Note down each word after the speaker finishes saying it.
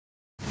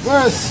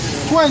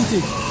verse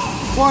 20.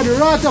 For the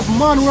wrath of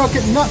man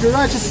worketh not the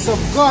righteousness of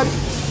God,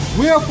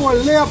 wherefore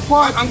lay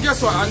apart. And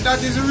guess what? And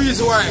that is the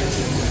reason why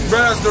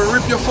brothers don't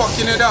rip your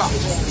fucking head off.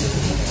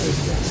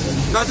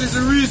 That is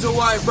the reason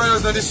why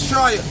brothers don't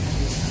destroy you.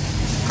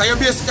 Because you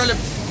basically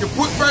you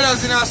put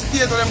brothers in a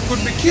state where them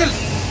could be killed.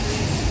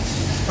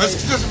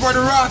 It's just for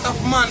the wrath of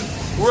man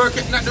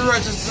worketh not the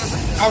righteousness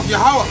of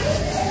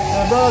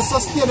Yahweh. Brothers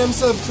sustain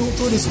themselves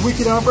through this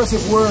wicked and oppressive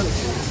world,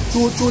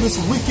 through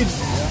this wicked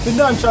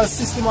financial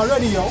system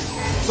already, yo.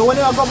 So when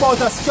they go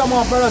about a scam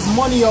of brothers'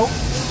 money, yo,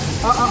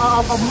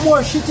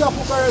 more shit you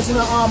put brothers in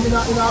a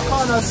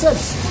corner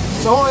sense.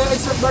 So how you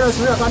expect brothers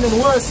to react? And then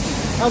worse,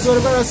 that's what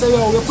the brothers say,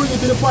 yo, we bring it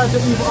to the point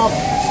of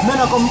men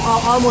come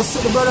almost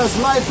set the brothers'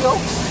 life, yo.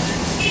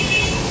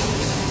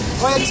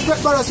 I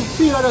expect brothers to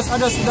feel that as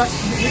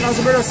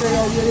the brothers say,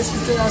 yo, the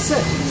scripture has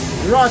said,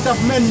 the wrath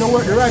of men no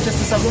work the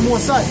righteousness of the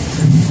Most High.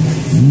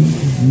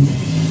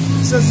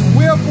 It says,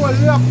 wherefore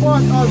lay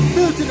apart all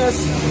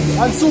filthiness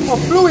and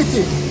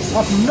superfluity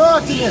of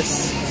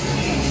naughtiness,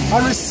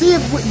 and receive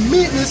with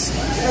meekness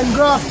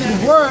engrafted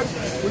word.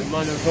 With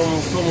man come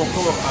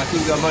up. I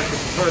think that might be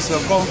the person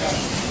come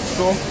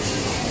to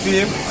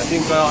fame. I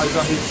think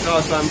it's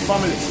also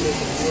family.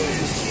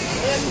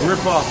 Rip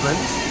off, man.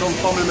 Some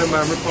family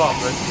member rip off,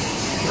 man.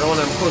 I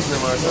want them cousin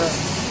them or something.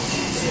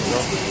 You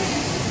know?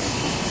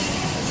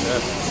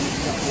 Yeah.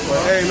 But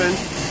hey, man.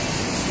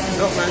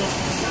 Look, man.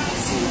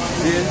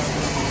 See?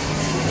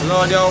 The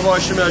Lord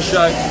Yahweh show me a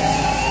shot.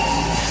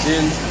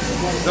 See?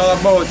 It's all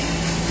about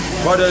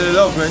brotherly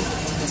love, man.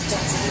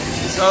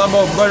 It's all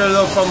about brotherly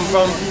love from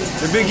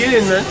the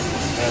beginning, man.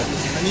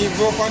 And he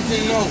broke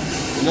until now.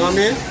 You know what I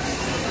mean?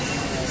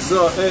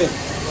 So, hey,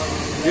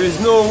 there is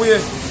no way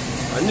a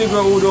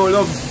nigga who don't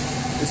love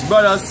his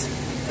brothers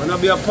gonna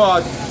be a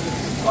part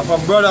of a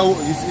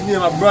brotherhood. His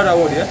name a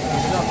brotherhood, yeah?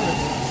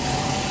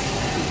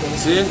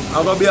 See?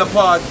 I'm gonna be a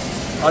part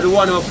of the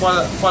one who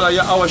follow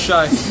Yahweh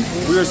Shai.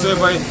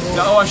 Wheresoever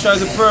Yahweh Shai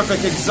is a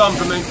perfect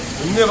example, man.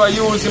 He never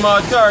use him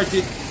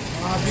authority.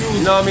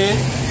 You know what I mean?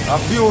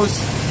 Abuse.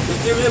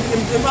 He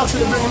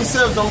actually bring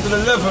himself down to the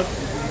level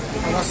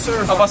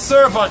of a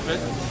servant, man.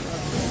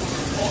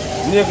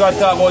 Nigga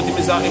talk about him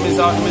is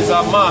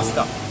a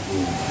master.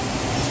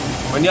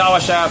 When Yahweh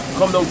Shai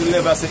come down to the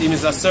level, I say him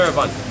is a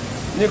servant.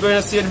 Nigga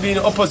gonna say it being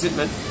the opposite,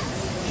 man.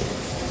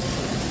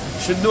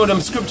 Should know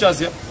them scriptures,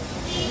 yeah?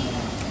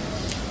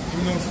 You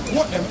know,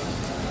 quote them,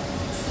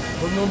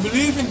 but we don't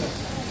believe in them.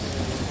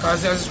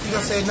 Because the scripture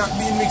say not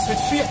being mixed with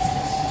faith.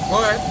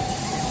 Alright?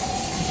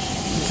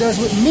 It says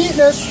with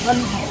meekness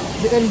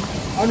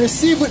and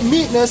receive with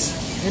meekness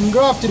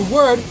engrafted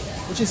word,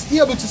 which is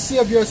able to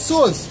save your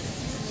souls.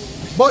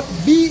 But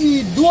be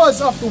ye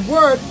doers of the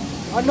word,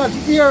 and not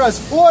hearers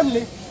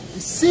only,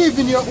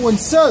 deceiving your own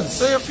selves.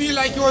 So you feel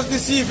like you was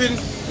deceiving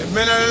the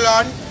men of the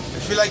Lord? You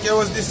feel like you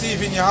was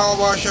deceiving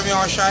Yahweh Shem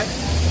Yahushai?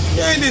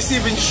 You ain't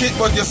deceiving shit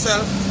but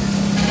yourself.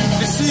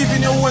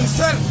 Deceiving your own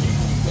self.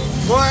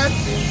 Go ahead.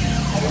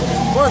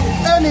 For if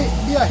any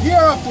be a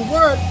hearer of the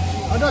word,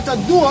 and not a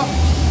doer,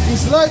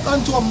 is like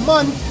unto a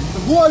man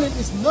beholding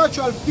his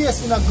natural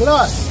face in a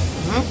glass.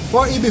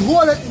 For he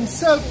beholdeth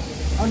himself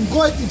and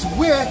goeth his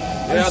way.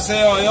 Yeah, I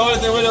say, the only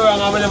thing we do wrong,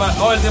 the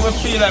only thing we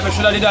feel like we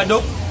should have did that do,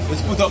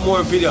 is put up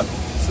more video.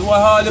 So what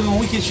all them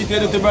wicked shit they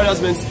do to brothers,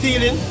 man?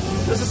 Stealing.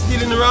 This is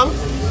stealing wrong.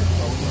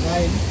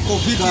 Lying.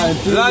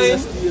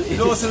 You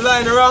don't see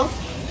lying wrong.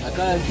 I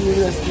can't do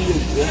this.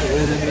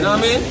 You know what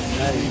I mean?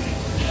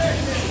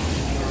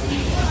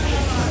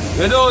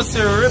 You don't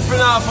see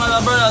ripping off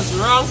other brothers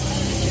wrong.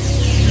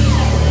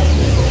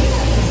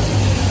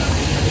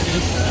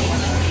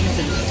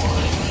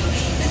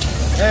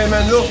 Hey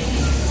man, look.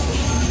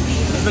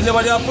 If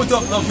anybody have put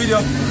up no video,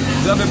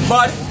 it'll be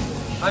bad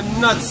and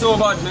not so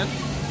bad, man.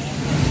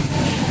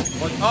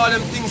 But all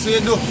them things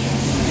you do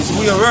is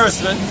way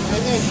worse, man.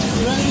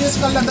 You know, it's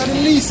called that the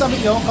least of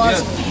it, yo,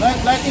 because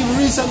like even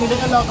recently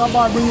the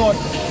Bar bring out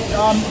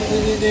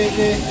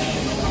the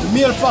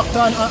male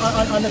factor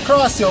and the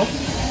cross, yo,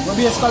 where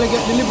basically get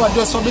delivered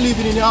just for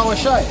believing in Yahweh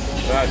Shai.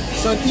 Right.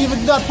 So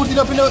even that put it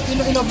up in a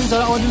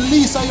vision or the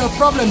least of your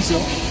problems, yo.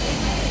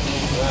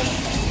 Right.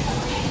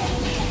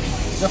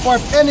 Therefore,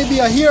 if any be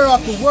a hearer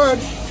of the word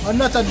and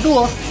not a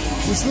doer,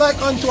 is like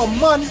unto a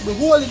man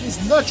beholding his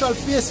natural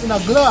face in a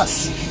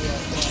glass.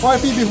 For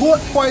he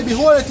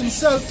beholdeth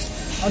himself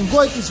and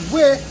goeth his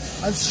way,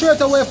 and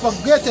straightway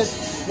forgetteth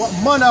what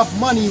manner of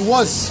man he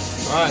was.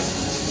 Right.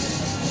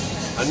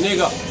 A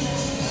nigga.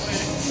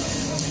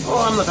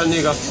 Oh, I'm not a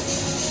nigga.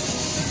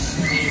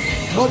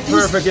 But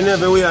perfect in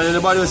every way, and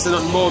anybody will say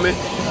nothing about me.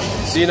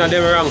 See, now they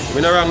were wrong. We're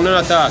not wrong,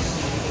 none at all.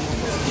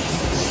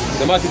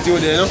 The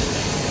attitude there, you know?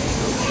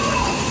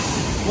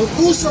 But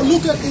whoso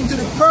looketh into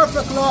the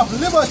perfect law of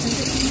liberty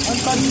and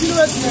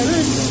continueth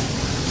therein,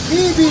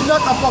 he be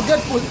not a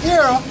forgetful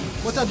hearer,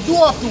 but a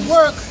doer of the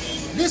work,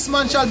 this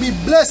man shall be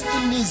blessed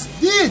in his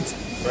deed.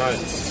 Right.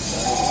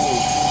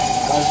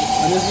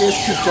 And there's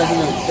scriptures,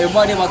 you know,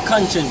 everybody have a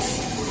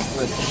conscience.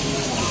 But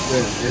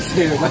they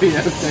say everybody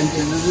have a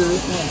conscience.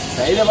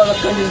 So you never have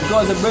a conscience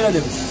because of brother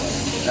them.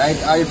 right?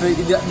 Or if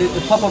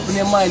it pop up in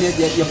your mind,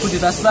 you put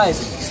it aside.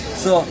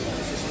 So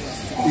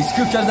the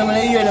scriptures, when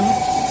you hear them,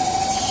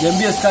 you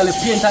basically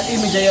paint an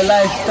image of your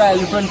lifestyle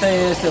in front of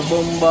you and say,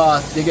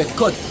 bomba, they get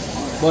cut.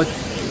 But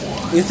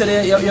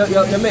instead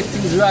you make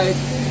things right,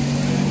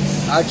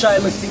 I try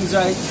to make things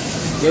right,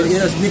 you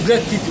just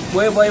neglect it,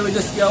 whatever you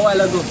just hear a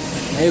while ago,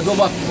 and you go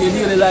back to your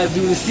daily life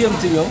doing the same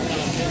thing, you know?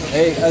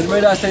 Hey, as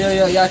brothers say,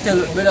 you tell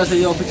brothers say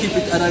you have to keep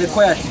it under the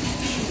quiet.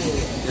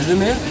 You see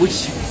me?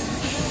 Which,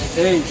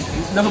 hey,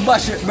 never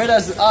bash it,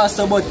 brothers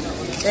also, but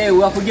hey,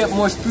 we have to get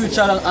more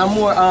spiritual and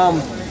more,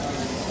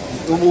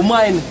 we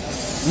mind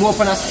more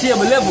on a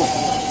stable level,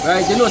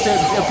 right? You know, say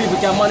people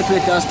can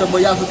manipulate and stuff,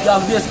 but you have to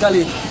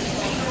basically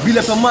build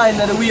up your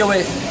mind in the way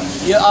where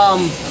you,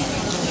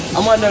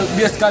 I'm on the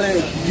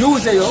basically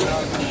use it,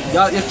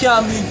 you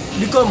can't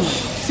become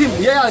simple.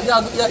 Yeah,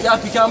 you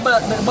have to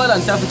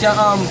balance, you have to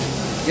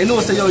you know,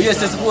 say, yes,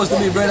 they're supposed to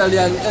be brotherly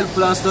and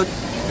helpful and stuff.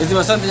 It's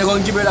even something you're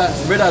going to give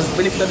brothers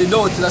benefit of the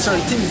doubt in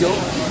certain things, yo.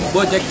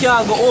 But you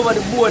can't go over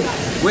the board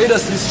where you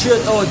just be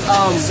straight out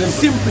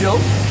simple, yo.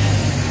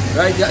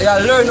 Right? You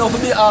learn how to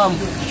be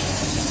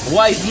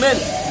wise men.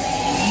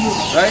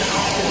 Right?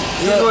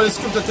 You know the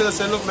scripture tells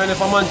us, look man,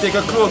 if a man take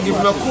a cloak, give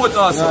him a coat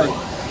also. Right.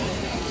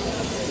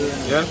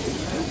 Yeah?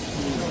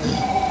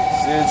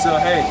 So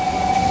hey,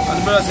 as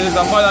the brother says,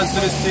 there's a balance to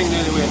this thing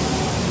anyway.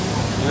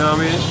 You know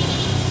what I mean?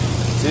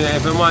 So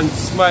if a man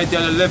smite you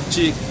on the left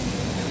cheek,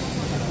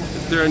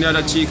 turn the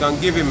other cheek and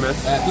give him, man.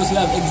 Plus we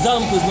have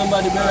examples, remember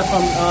the brother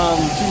from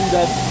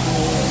Trinidad,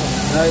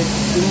 right?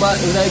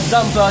 The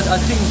example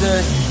of things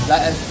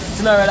like a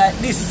scenario like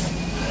this.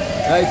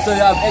 Right? So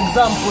you have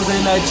examples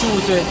in the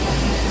truth where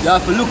you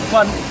have to look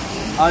upon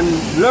and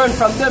learn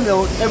from them, you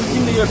know,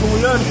 everything that you have to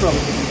learn from.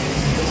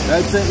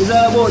 Right? So it's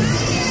all about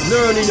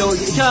learning, you know,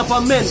 you can't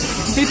for men.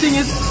 See, the thing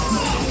is,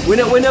 when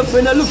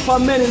I look for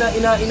men in a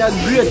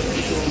great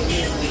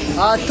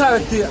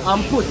authority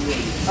and put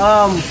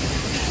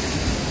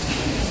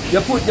you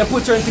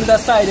put certain things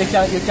aside, you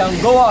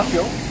can go off,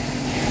 yo.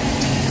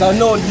 Because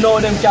no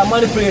them can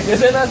manipulate. You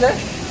see what I'm saying?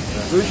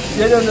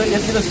 You don't know,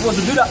 you're not supposed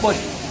to do that, but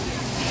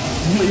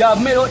you have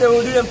men out there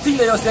who do them things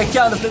that you say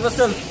can't just let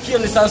yourself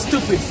careless and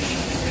stupid.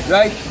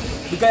 Right?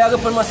 Because you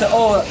go up and say,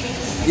 oh,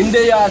 him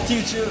there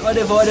teach you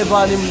whatever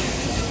and him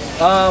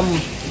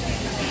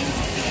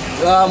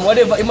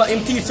whatever him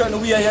teach certain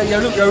way,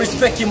 you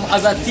respect him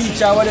as a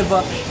teacher or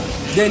whatever.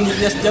 Then you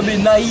just be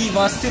naive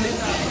and silly.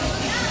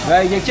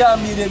 Right? You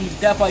can't be them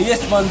type of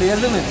yes man there,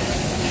 isn't it?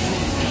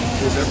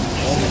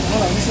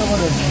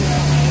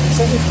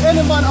 So if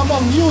any man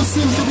among you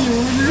seems to be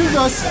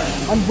religious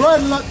and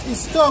bridle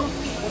his tongue,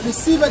 but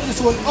deceiveth his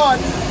whole heart,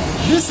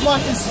 this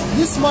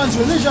man's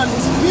religion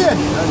is vain.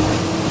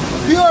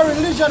 Pure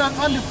religion and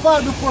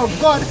undefiled before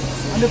God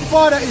and the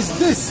Father is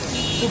this,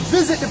 to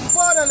visit the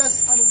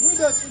fatherless and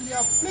widows in their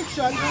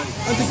affliction,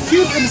 and to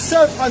keep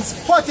himself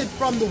unspotted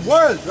from the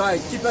world.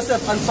 Right, keep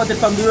yourself unspotted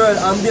from the world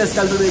and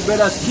basically be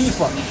brother's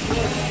keeper.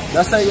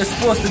 That's what you're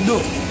supposed to do.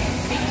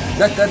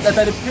 That's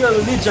the pure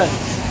religion.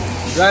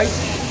 Right?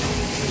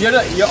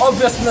 You're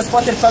obviously not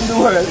spotted from the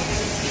world,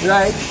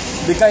 right?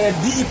 Because you're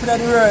deep in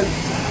the world.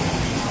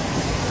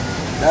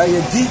 Right?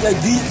 You're deep in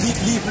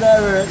the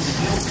world.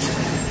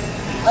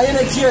 And you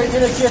don't care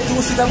too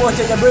shit about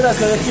your brothers,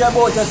 so you care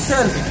about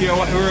yourself. You care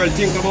what the world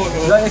think about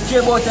you. Right? You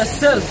care about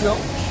yourself, yo.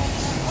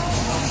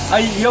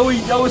 And you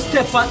will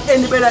step on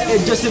any better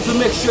edge just to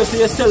make sure to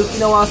yourself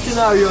in our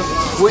scenario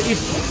where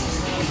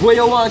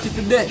you want it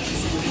to be.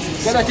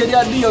 Because that's the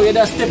idea, you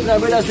just step in a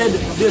brother's head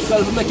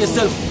basically to make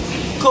yourself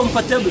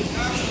comfortable.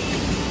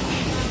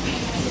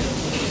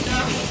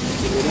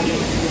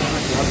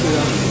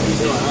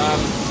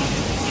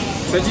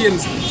 So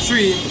James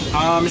 3,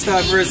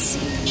 start verse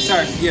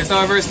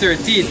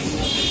 13.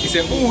 He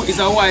said, who is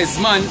a wise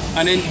man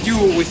and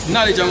endue with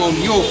knowledge among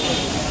you?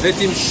 Let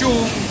him show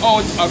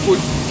out a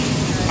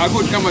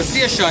good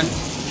conversation,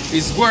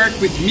 his work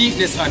with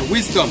meekness and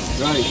wisdom.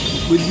 Right.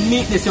 With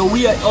meekness,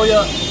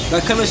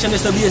 the conversation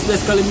is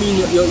basically mean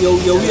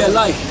your way of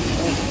life.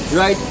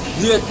 Right?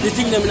 The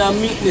thing them in a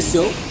meekness,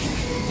 yo.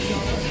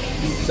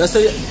 That's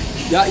a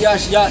and you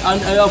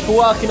have to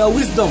walk in a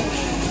wisdom.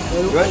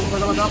 Right?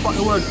 Because I'm talking about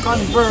the word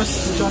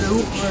converse, which are the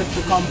root word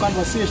to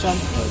conversation,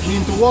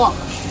 mean to walk.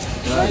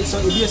 Right? So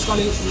it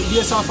basically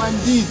based off on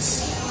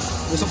deeds.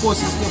 You're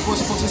supposed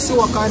to see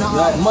what kind of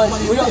right, man,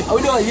 we don't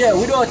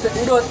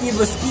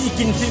even speak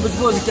in people's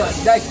music.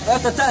 Like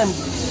at the time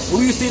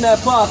we used to in a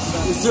park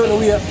in a certain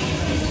way.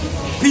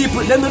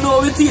 People them don't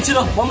know what we teach, you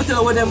know. When we tell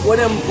you what them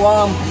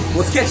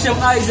we catch them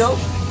eyes out,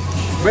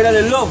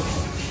 brotherly love.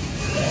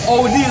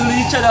 How we deal with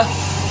each other,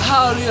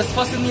 always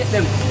fascinate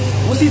them.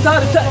 We see it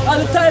all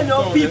the time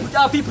now,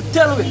 people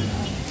tell me.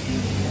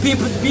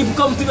 People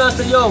come to me and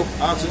say, yo,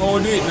 ask how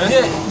we do it, man.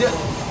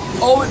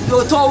 How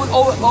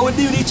we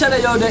deal with each other,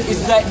 yo,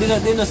 it's like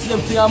they're not same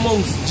thing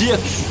amongst Jake.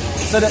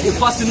 So that it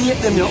fascinate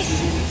them, yo.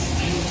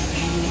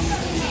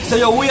 So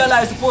your way of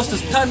life is supposed to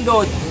stand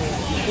out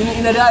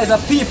in the eyes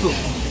of people.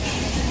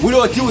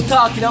 Without you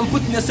talking and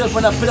putting yourself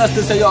on a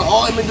pedestal, say, yo,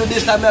 oh, let me do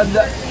this, let me do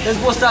that. They're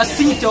supposed to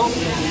see it, yo.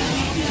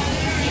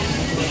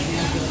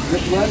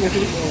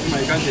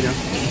 My continue.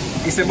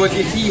 He said, but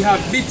if ye have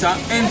bitter,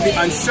 envy,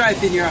 and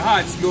strife in your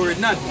hearts, glory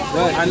not,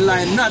 and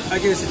lie not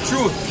against the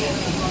truth.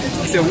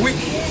 He said,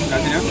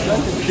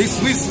 this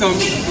wisdom,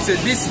 he said,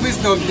 this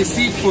wisdom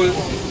deceitful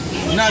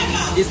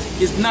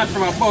is not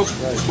from above,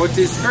 but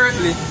is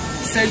earthly,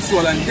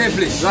 sensual, and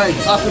devilish. Right,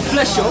 of the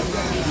flesh, yo.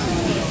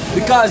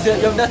 Because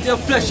that's your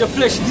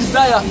flesh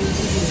desire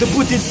to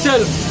put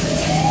itself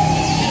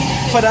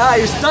for the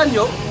highest stand,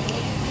 yo.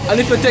 And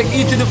if you take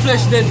heed to the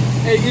flesh, then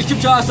the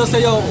scripture also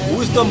say, yo,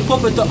 wisdom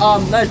puppet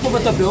nice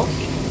puppet up, yo.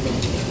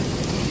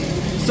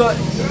 So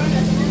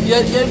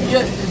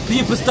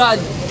people start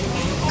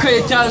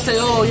creating and say,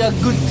 oh, you're a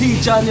good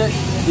teacher, and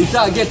you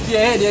start get to your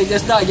head, you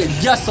start get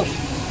gas up.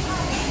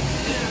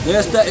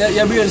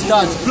 Your brain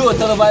starts float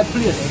all over the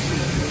place.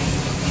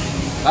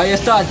 And you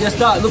start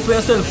look for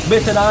yourself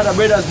better than other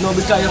brothers now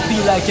because you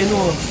feel like you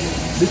know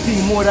the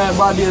thing more than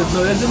everybody else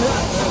now, isn't it?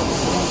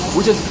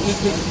 Which is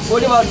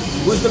whatever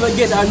wisdom you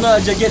get or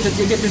knowledge you get it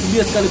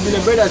basically with the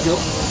brothers, yo.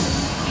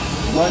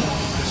 What?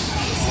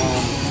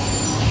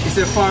 He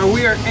said, for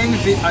where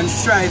envy and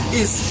strife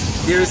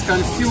is, there is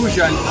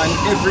confusion and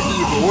every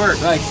evil work.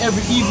 Right,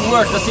 every evil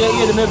work. That's why you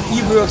hear them every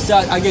evil work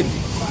start I get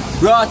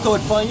brought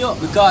out for you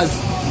because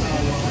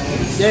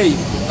hey,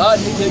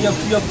 you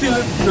feel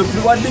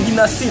what begin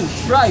a sin,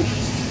 right?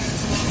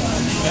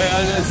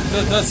 And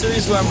that's the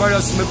reason why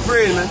brothers be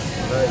praying, man.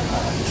 Right.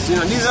 So, you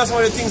know, these are some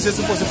of the things you're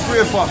supposed to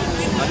pray for.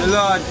 And the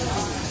Lord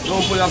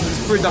don't put up the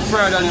spirit of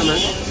pride on you,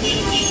 man.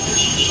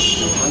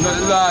 And that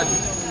the Lord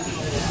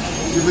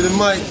give you the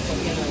might.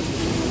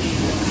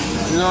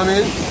 You know what I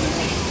mean?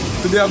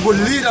 To be a good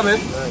leader, man.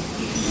 Right.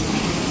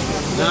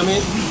 You know what I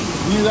mean?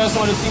 These are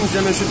some of the things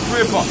that you should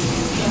pray for.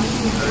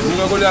 You're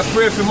going to go there and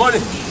pray for money.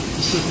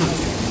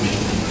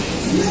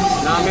 You know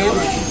what I mean?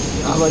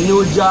 I'm a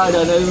new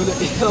Yaradan.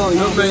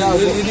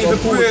 You need to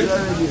pray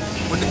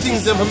with the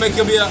things that will make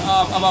you be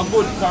have a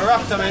good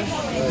character, man.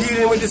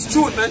 Dealing with this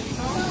truth, man.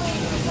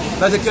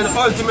 That you can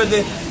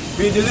ultimately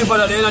be delivered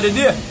at the end of the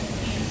day.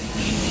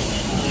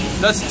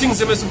 That's the things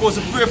that we're supposed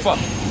to pray for.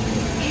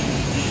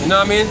 You know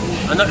what I mean?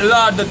 And that the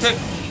Lord that take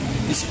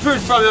the spirit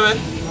from you, man.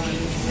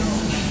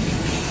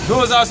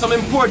 Those are some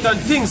important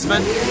things,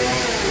 man.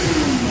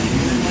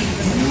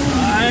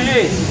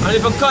 And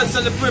if you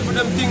constantly pray for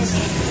them things,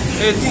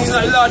 things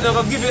that the Lord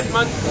never give it,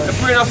 man. The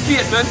prayer of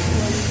faith, man.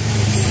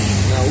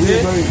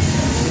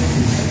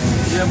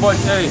 Yeah, but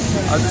hey,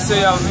 as I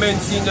say, men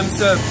seeing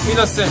themselves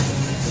innocent.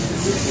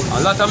 A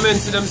lot of men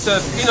see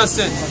themselves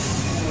innocent.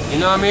 You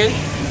know what I mean?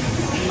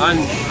 And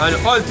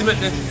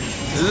ultimately,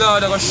 the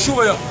Lord will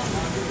show you.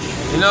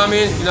 You know what I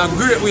mean? In a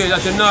great way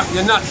that you're not.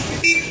 You know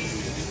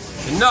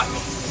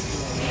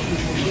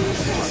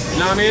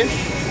what I mean?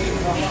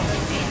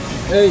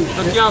 Hey,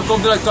 you can't come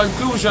to that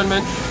conclusion,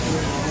 man.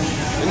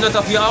 You're not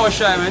of your hour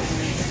shy, man.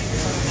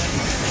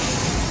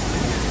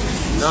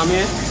 You know what I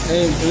mean?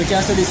 Hey, we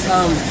can say this,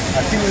 I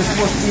think we're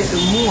supposed to hate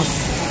the most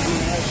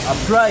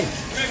pride.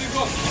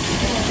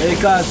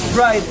 Because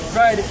pride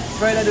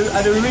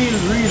are the real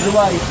reason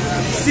why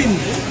sin.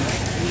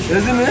 You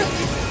see me?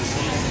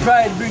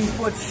 Pride brings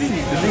forth sin.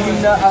 The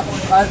beginning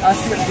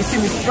the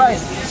sin is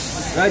pride.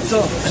 Right, so.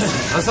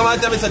 And some of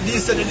the time it's a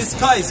decent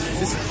disguise.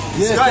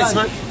 Disguise,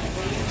 man.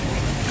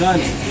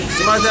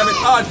 Some of the time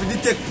it's hard to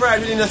detect pride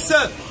within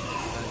yourself.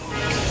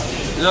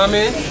 You know what I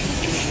mean?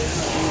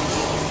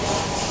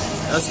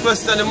 That's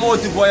question the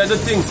motive why you do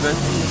things, man.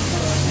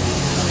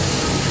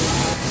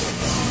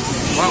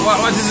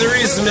 What is the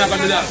reason I'm going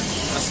to do that?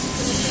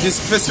 This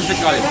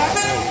specifically.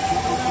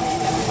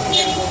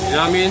 You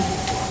know what I mean?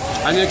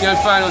 And you can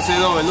find out, say,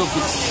 no, look,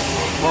 it's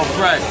about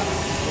pride.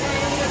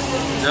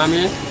 You know what I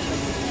mean?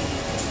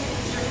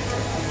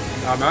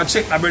 I'll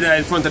check my brother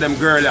in front of them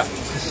girl, yeah.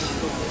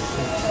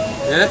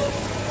 Yeah?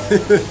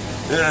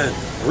 Yeah.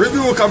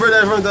 Rebuke a brother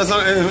in front of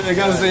some, you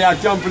can say you're a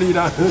camp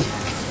leader. You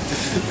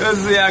can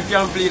say you're a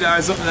camp leader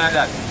or something like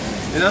that.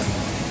 You know?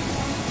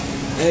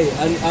 Hey,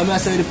 and I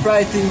must say the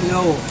pride thing, you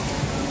know.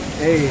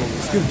 Hey,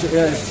 scripture,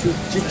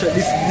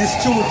 this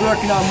truth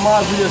working a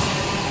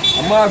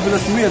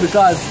marvelous way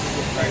because,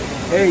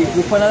 hey,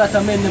 we find a lot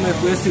of men them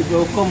if we see,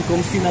 they'll come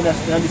sin and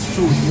this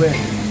truth where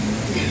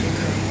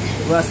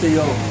I say,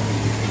 yo,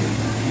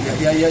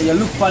 you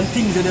look for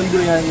things that them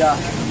doing and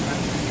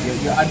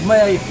you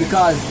admire it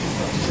because,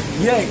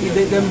 yeah,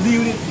 them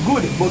deal it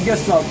good, but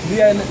guess what,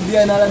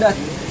 behind all of that,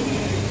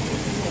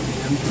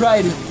 and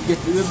pride get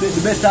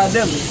the better of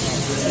them.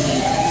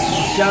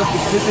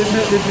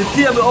 The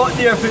table out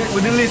there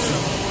with the list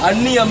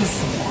and names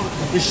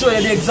to show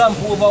you the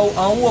example over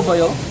and over,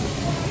 yo.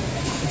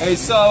 Hey,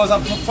 so I was a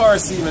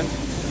Pharisee, man.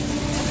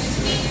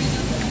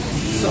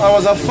 So I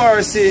was a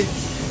Pharisee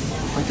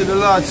until the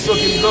Lord struck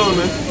him down,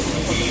 man.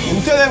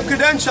 And tell them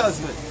credentials,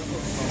 man.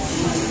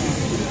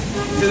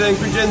 Tell them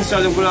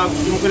credentials,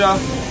 you could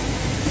have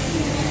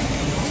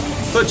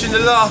touching the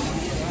law.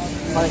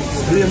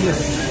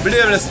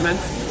 Blameless, man.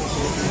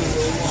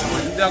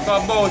 They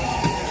talk about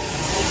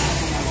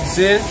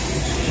sin,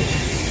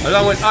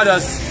 along with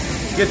others,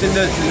 getting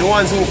the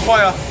ones who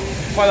follow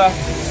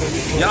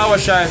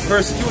Yahushua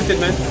persecuted,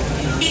 man.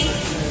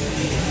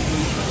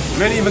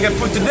 Many even get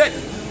put to death.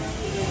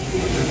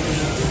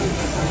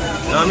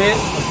 You know what I mean?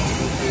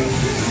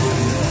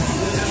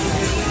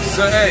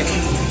 So hey,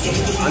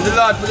 and the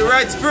Lord put the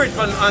right spirit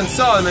on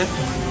Saul, man.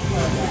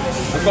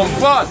 Become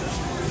Paul.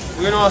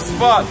 You know what's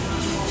Paul.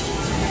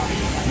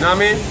 You know what I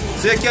mean?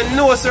 So you can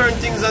know certain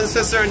things and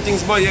say certain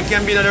things, but you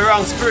can be in the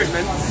wrong spirit,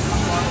 man.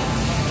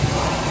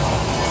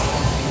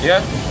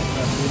 Yeah?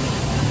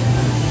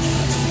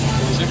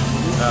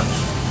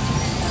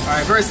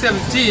 Alright, verse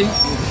 17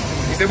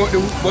 is about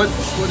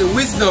the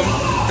wisdom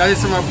that is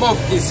from above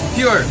is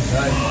pure,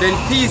 then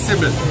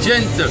peaceable,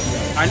 gentle,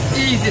 and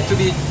easy to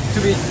be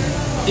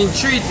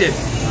entreated,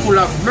 full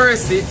of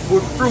mercy,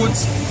 good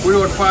fruits,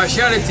 without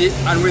partiality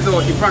and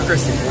without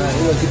hypocrisy.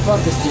 Without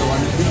hypocrisy, one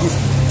of the biggest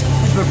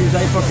hypocrite is the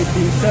hypocrite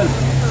himself.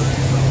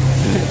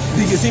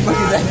 Biggest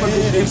hypocrite is the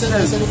hypocrite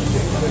himself.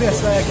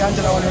 Yes, like you can't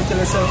tell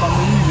yourself and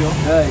believe you.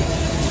 Right.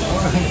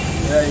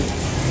 Right.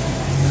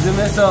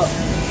 So,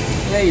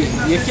 hey,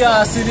 you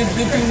can't see the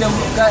thing them.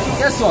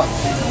 Guess what?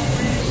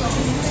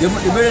 The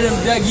better them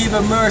they give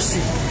a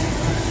mercy.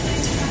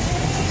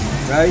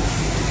 Right?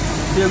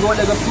 So you go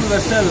there to prove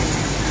yourself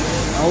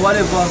or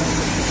whatever.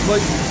 But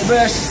the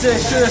better say,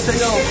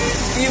 yo,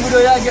 even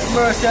though you get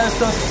mercy and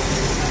stuff,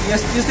 you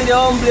still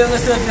humble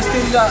yourself, you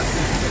still got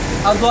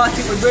I go at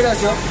it with brothers,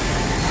 yo.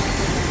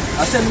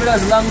 I send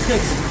brothers long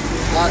text.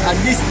 At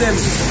this them.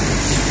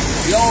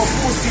 Yo,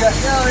 pussy, yo,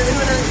 you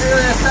know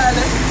the style,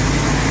 eh?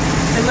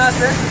 See what I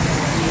say?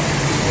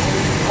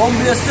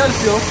 Humble yourself,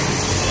 yo.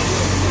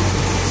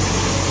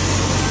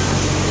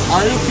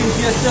 And look into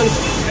yourself.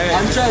 Hey,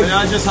 and try. when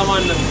I just have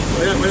one, when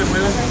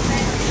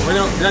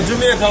in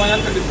Jamaica,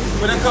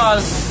 when they call,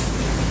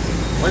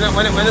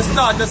 when they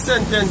start the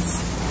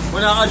sentence,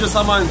 when I just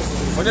a man,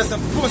 when they say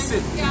pussy,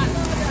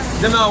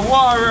 them are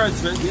war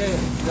words, man. Yeah,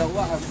 the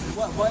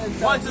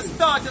Once you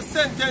start a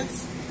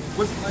sentence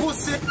with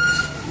pussy,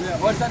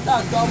 yeah, once I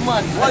talk to a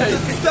man, once you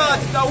start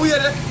the way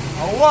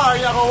a war,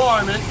 you have a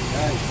war, man.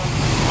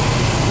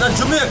 Now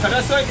Jamaica,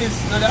 that's how it is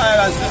in the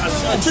islands.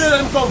 And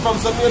children come from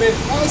some unit,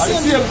 and the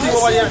same thing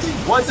over here.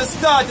 Once you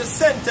start a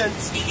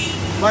sentence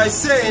by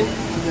saying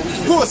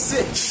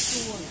pussy,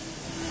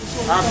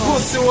 or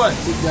pussy what?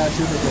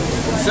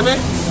 See me?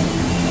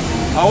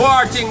 A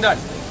war thing that.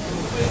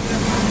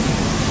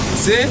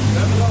 See?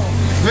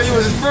 When you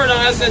use it further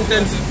in a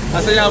sentence,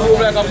 I say you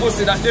move like a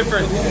pussy, that's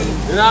different.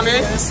 You know what I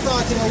mean?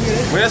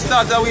 When you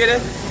start that way,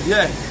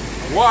 yeah.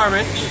 War,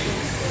 man.